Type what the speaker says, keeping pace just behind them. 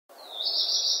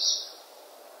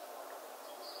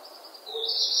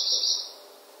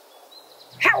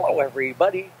Hello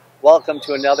everybody, welcome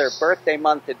to another birthday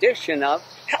month edition of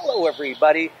Hello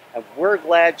Everybody, and we're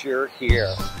glad you're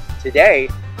here. Today,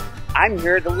 I'm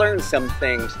here to learn some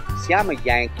things. See, I'm a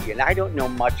Yankee and I don't know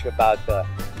much about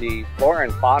the flora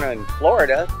and fauna in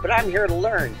Florida, but I'm here to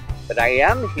learn. But I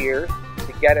am here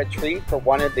to get a tree for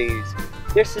one of these.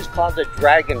 This is called a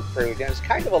dragon fruit and it's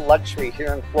kind of a luxury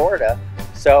here in Florida.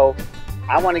 So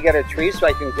I want to get a tree so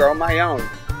I can grow my own.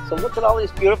 So look at all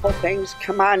these beautiful things.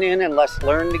 Come on in and let's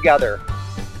learn together.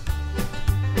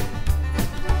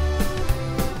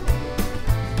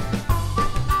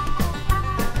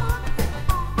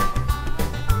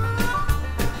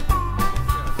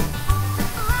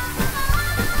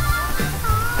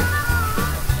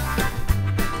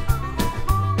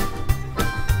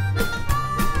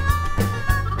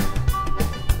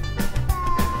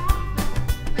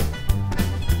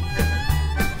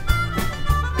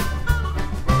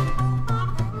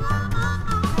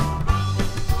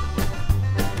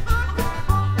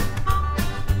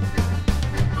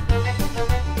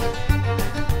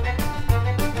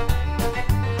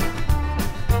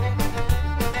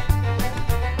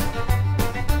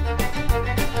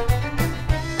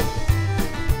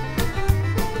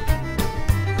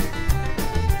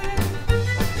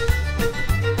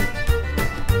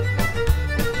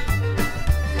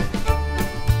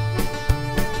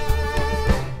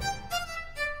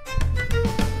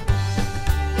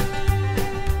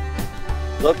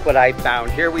 Look what I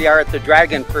found. Here we are at the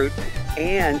dragon fruit,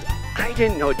 and I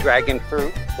didn't know dragon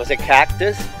fruit was a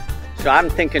cactus, so I'm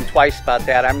thinking twice about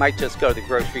that. I might just go to the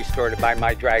grocery store to buy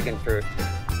my dragon fruit,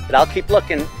 but I'll keep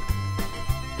looking.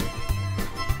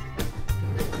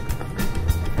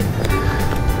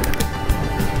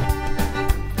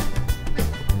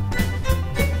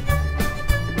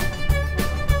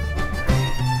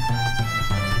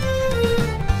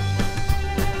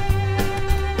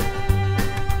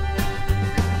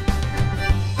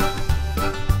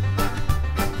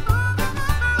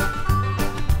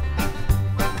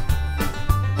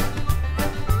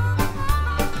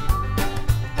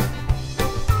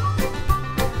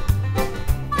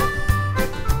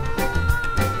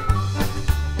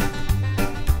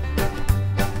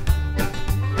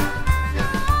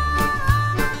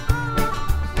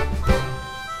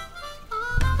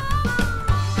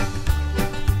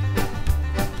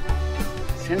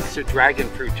 Since the dragon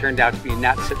fruit turned out to be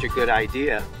not such a good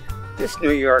idea, this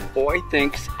New York boy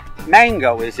thinks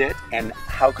mango is it, and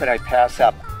how could I pass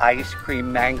up ice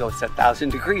cream mango? It's 1,000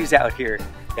 degrees out here.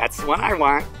 That's the one I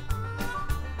want.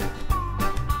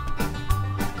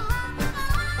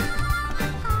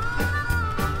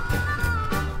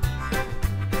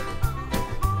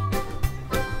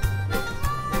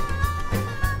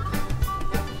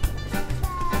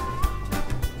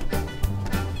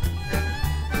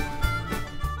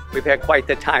 We've had quite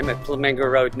the time at Flamingo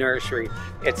Road Nursery.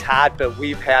 It's hot, but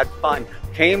we've had fun.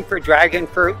 Came for dragon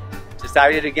fruit,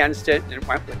 decided against it, and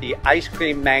went with the ice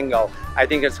cream mango. I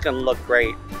think it's gonna look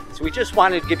great. So we just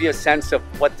wanted to give you a sense of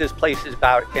what this place is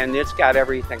about, and it's got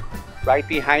everything. Right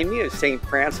behind me is St.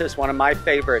 Francis, one of my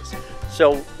favorites.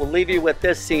 So we'll leave you with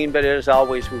this scene, but as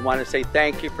always, we want to say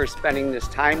thank you for spending this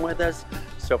time with us.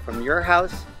 So from your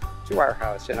house to our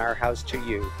house, and our house to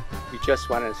you, we just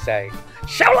want to say,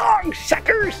 so long,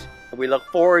 suckers! We look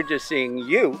forward to seeing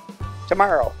you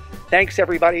tomorrow. Thanks,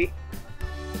 everybody.